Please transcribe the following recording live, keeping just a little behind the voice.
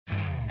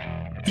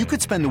You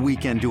could spend the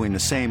weekend doing the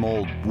same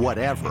old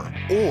whatever,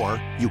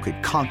 or you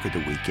could conquer the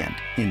weekend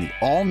in the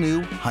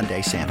all-new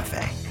Hyundai Santa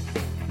Fe.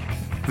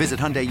 Visit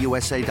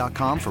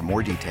HyundaiUSA.com for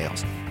more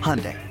details.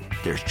 Hyundai,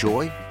 there's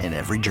joy in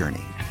every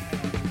journey.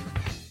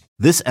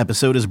 This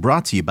episode is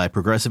brought to you by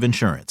Progressive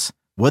Insurance.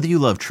 Whether you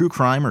love true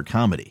crime or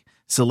comedy,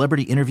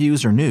 celebrity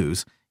interviews or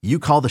news, you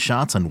call the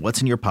shots on what's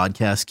in your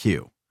podcast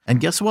queue. And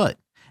guess what?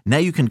 Now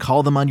you can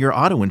call them on your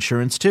auto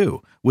insurance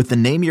too with the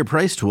Name Your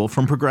Price tool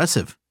from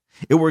Progressive.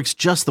 It works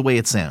just the way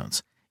it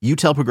sounds. You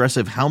tell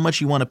Progressive how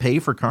much you want to pay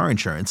for car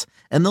insurance,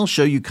 and they'll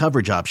show you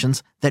coverage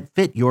options that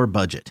fit your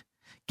budget.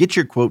 Get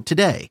your quote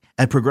today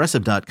at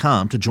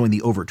Progressive.com to join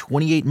the over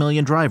 28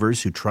 million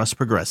drivers who trust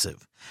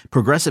Progressive.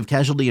 Progressive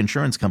Casualty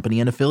Insurance Company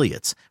and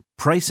Affiliates.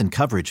 Price and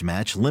coverage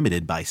match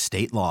limited by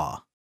state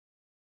law.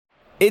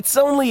 It's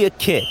only a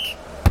kick,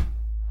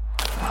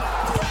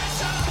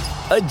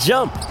 a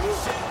jump,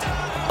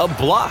 a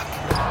block.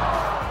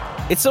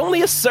 It's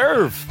only a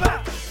serve.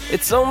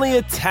 It's only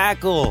a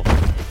tackle,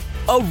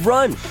 a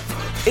run.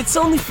 It's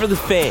only for the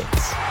fans.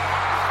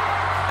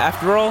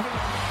 After all,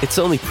 it's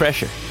only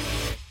pressure.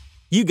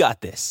 You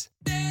got this.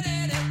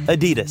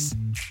 Adidas.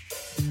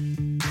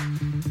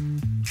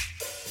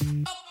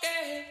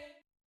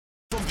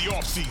 From the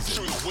offseason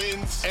through the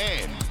wins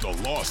and the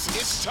losses,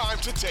 it's time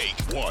to take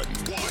one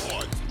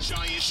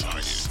giant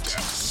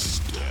step.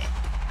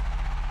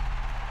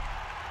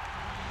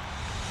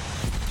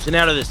 So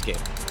now to this game.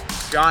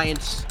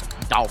 Giants,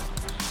 Dolphins.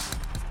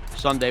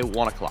 Sunday,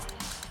 1 o'clock.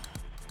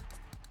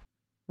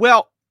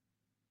 Well,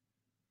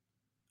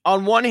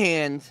 on one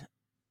hand,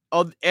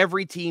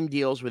 every team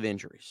deals with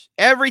injuries.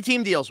 Every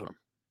team deals with them.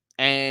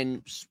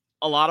 And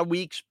a lot of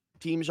weeks,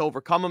 teams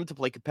overcome them to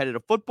play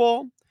competitive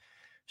football.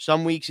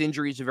 Some weeks,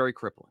 injuries are very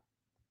crippling.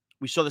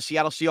 We saw the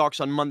Seattle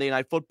Seahawks on Monday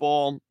Night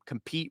Football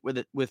compete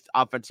with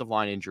offensive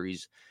line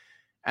injuries.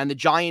 And the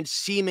Giants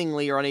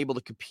seemingly are unable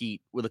to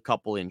compete with a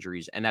couple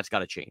injuries, and that's got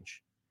to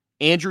change.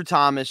 Andrew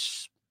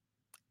Thomas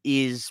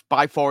is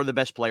by far the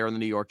best player in the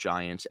New York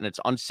Giants, and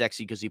it's unsexy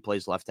because he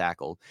plays left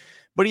tackle.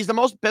 But he's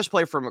the best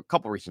player for a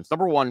couple reasons.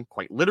 Number one,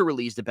 quite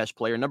literally, he's the best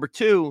player. Number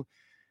two,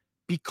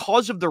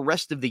 because of the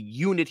rest of the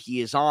unit he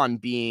is on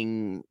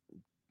being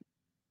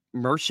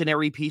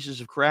mercenary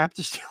pieces of crap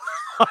to steal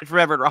for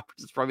Everett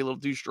Roberts, it's probably a little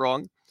too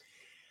strong.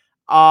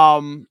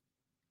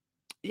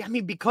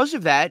 Because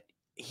of that,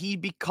 he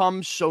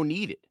becomes so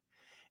needed.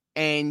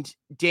 And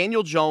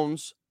Daniel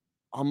Jones,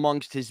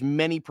 amongst his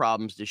many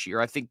problems this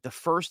year, I think the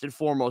first and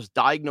foremost,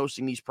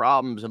 diagnosing these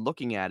problems and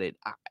looking at it,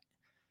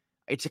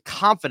 it's a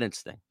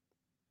confidence thing.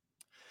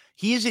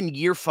 He is in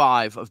year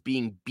 5 of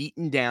being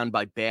beaten down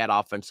by bad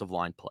offensive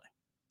line play,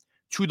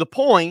 to the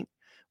point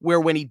where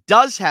when he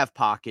does have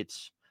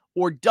pockets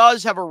or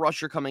does have a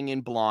rusher coming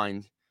in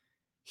blind,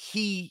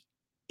 he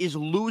is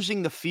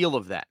losing the feel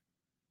of that.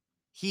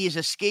 He is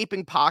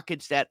escaping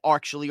pockets that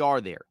actually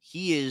are there.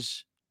 He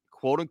is,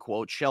 quote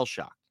unquote,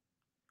 shell-shocked.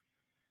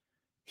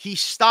 He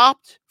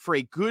stopped for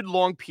a good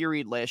long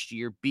period last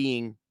year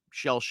being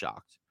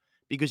shell-shocked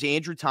because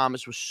Andrew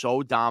Thomas was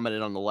so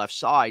dominant on the left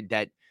side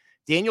that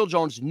Daniel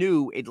Jones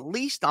knew, at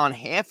least on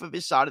half of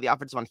his side of the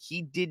offensive line,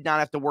 he did not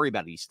have to worry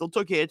about it. He still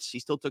took hits. He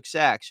still took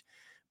sacks.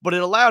 But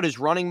it allowed his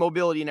running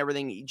mobility and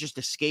everything. He just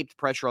escaped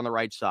pressure on the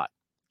right side.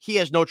 He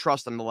has no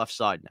trust on the left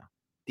side now.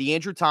 The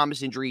Andrew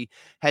Thomas injury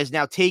has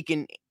now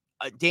taken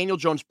Daniel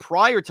Jones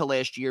prior to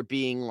last year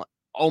being,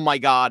 oh my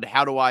God,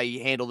 how do I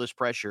handle this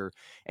pressure?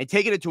 And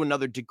taking it to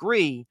another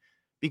degree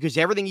because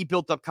everything he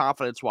built up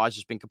confidence-wise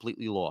has been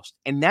completely lost.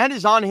 And that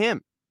is on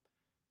him.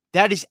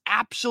 That is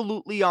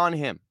absolutely on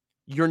him.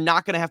 You're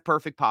not going to have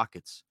perfect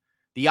pockets.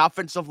 The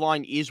offensive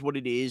line is what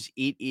it is.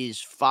 It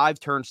is 5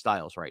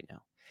 turnstiles right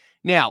now.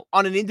 Now,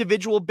 on an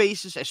individual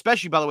basis,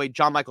 especially, by the way,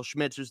 John Michael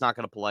Schmitz, who's not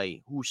going to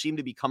play, who seemed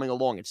to be coming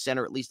along at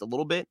center at least a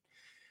little bit.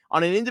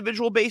 On an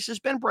individual basis,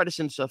 Ben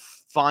Bredesen's a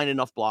fine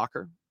enough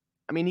blocker.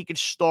 I mean, he could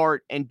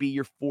start and be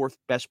your 4th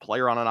best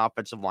player on an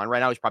offensive line. Right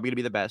now, he's probably going to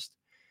be the best.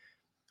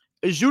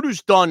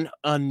 Izudu's done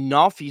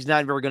enough. He's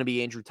not ever going to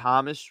be Andrew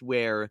Thomas,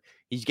 where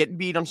he's getting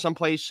beat on some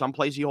plays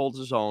he holds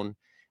his own.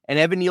 And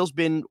Evan Neal's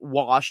been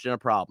washed and a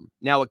problem.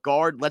 Now at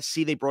guard, let's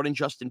see, they brought in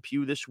Justin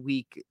Pugh this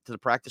week to the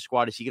practice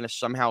squad. Is he going to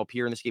somehow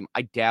appear in this game?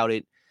 I doubt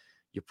it.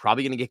 You're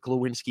probably going to get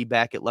Glowinski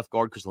back at left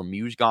guard because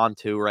Lemieux's gone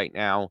too right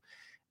now.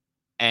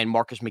 And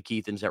Marcus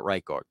McKeithen's at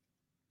right guard.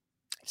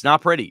 It's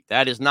not pretty.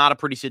 That is not a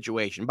pretty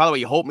situation. By the way,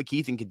 you hope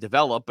McKeithen can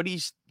develop, but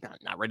he's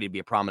not ready to be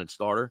a prominent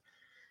starter.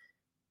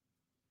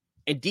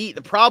 And the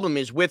problem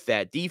is with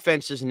that,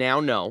 defenses now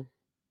know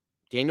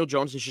Daniel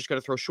Jones is just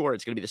going to throw short.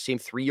 It's going to be the same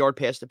 3-yard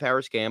pass to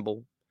Paris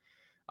Campbell.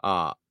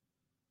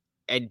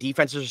 And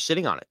defenses are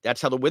sitting on it.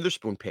 That's how the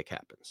Witherspoon pick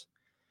happens.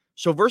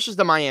 So versus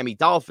the Miami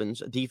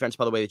Dolphins, a defense,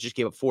 by the way, that just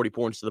gave up 40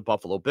 points to the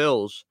Buffalo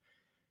Bills,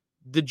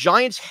 the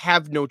Giants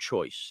have no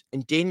choice,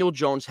 and Daniel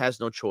Jones has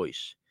no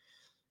choice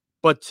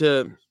but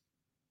to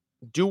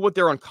do what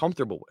they're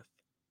uncomfortable with.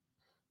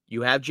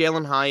 You have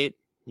Jalen Hyatt.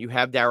 You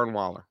have Darren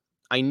Waller.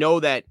 I know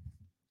that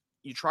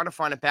you try to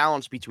find a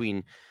balance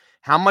between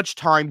how much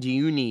time do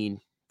you need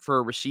for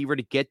a receiver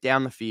to get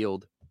down the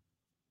field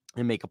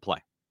and make a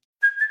play.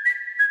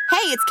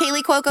 it's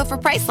Kaylee Cuoco for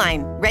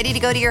Priceline. Ready to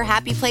go to your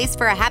happy place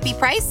for a happy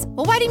price?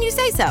 Well, why didn't you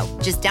say so?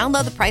 Just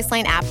download the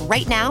Priceline app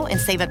right now and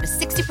save up to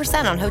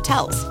 60% on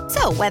hotels.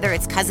 So whether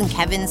it's Cousin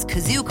Kevin's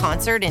Kazoo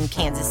Concert in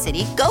Kansas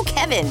City, go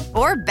Kevin,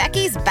 or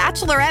Becky's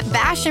Bachelorette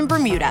Bash in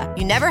Bermuda,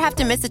 you never have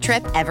to miss a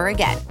trip ever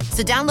again.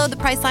 So download the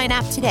Priceline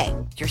app today.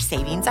 Your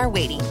savings are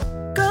waiting.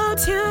 Go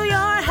to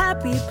your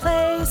happy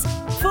place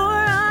for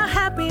a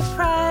happy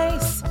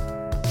price.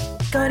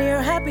 Go to your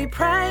happy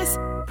price,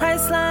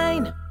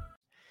 Priceline.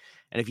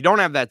 And if you don't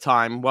have that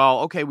time,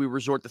 well, okay, we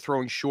resort to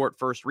throwing short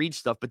first read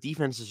stuff, but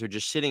defenses are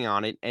just sitting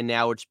on it, and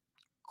now it's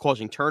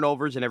causing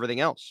turnovers and everything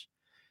else.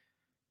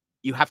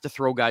 You have to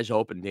throw guys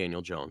open,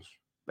 Daniel Jones.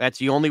 That's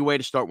the only way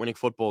to start winning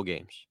football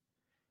games.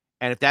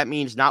 And if that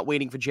means not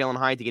waiting for Jalen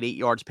Hyatt to get 8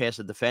 yards past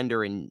the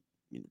defender and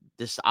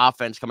this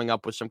offense coming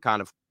up with some kind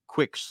of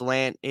quick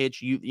slant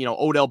hitch, you know,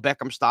 Odell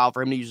Beckham style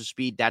for him to use his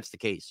speed, that's the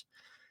case.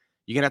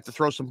 You're going to have to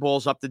throw some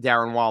balls up to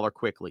Darren Waller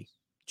quickly.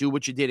 Do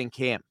what you did in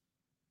camp.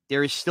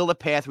 There is still a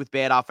path with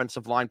bad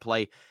offensive line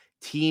play.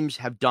 Teams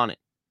have done it.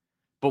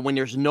 But when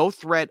there's no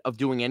threat of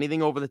doing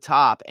anything over the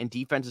top and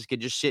defenses can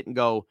just sit and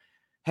go,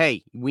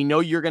 hey, we know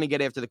you're going to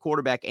get after the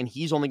quarterback and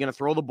he's only going to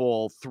throw the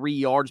ball 3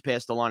 yards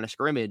past the line of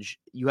scrimmage,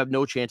 you have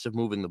no chance of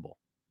moving the ball.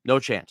 No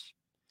chance.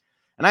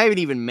 And I haven't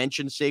even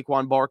mentioned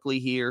Saquon Barkley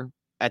here.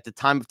 At the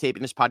time of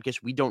taping this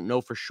podcast, we don't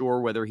know for sure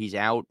whether he's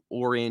out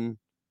or in.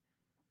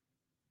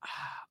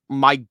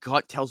 My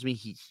gut tells me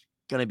he's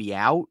going to be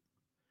out.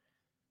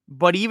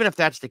 But even if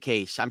that's the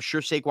case, I'm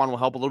sure Saquon will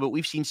help a little bit.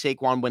 We've seen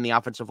Saquon when the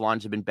offensive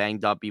lines have been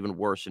banged up, even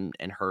worse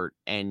and hurt,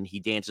 and he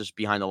dances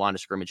behind the line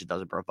of scrimmage. It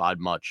doesn't provide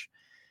much.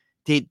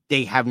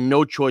 They have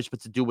no choice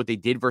but to do what they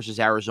did versus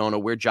Arizona,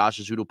 where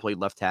Josh Azudu played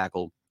left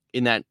tackle,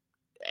 in that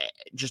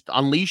just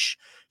unleash,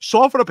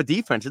 soften up a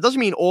defense. It doesn't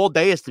mean all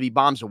day is to be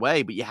bombs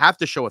away, but you have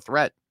to show a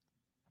threat.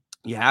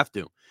 You have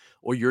to,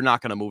 or you're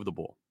not going to move the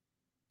ball.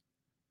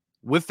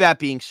 With that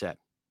being said,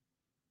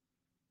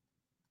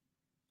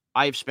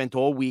 I have spent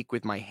all week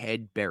with my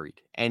head buried.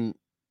 And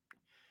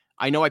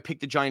I know I picked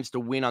the Giants to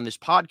win on this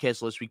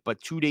podcast last week, but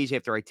 2 days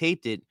after I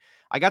taped it,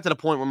 I got to the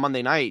point where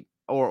Monday night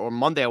or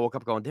Monday, I woke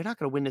up going, they're not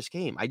going to win this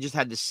game. I just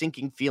had this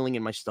sinking feeling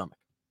in my stomach.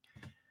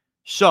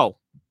 So,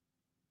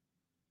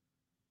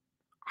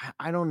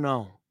 I don't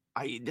know.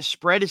 The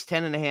spread is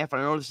 10.5. I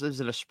know this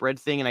isn't a spread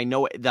thing, and I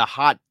know the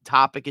hot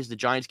topic is the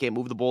Giants can't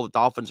move the ball. The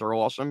Dolphins are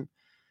awesome.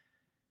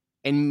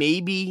 And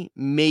maybe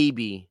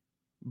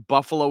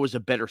Buffalo is a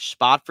better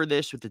spot for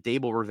this with the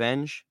Dable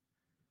revenge.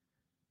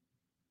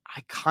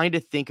 I kind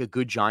of think a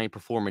good Giant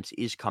performance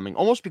is coming,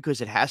 almost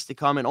because it has to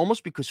come, and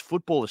almost because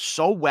football is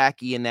so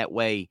wacky in that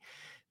way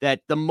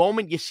that the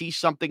moment you see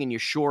something and you're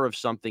sure of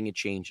something, it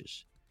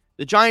changes.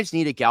 The Giants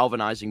need a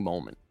galvanizing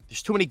moment.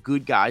 There's too many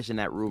good guys in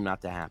that room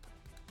not to happen.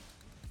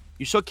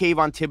 You saw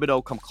Kayvon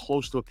Thibodeau come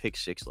close to a pick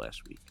six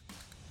last week.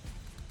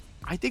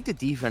 I think the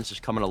defense is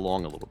coming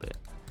along a little bit.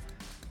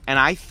 And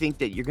I think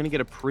that you're going to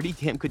get a pretty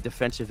damn good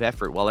defensive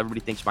effort while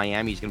everybody thinks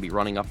Miami is going to be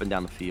running up and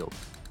down the field.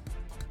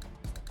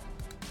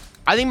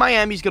 I think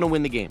Miami's going to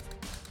win the game.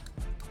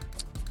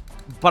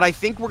 But I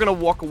think we're going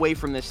to walk away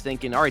from this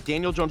thinking, all right,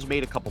 Daniel Jones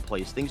made a couple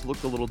plays. Things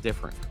looked a little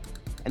different.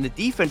 And the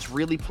defense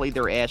really played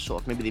their ass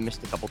off. Maybe they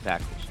missed a couple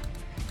tackles.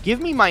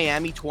 Give me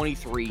Miami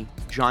 23,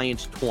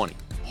 Giants 20.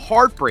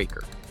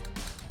 Heartbreaker.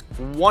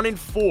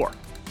 1-4.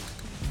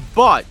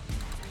 But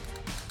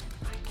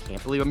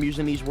can't believe I'm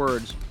using these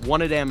words.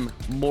 One of them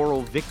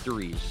moral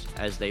victories,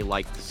 as they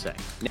like to say.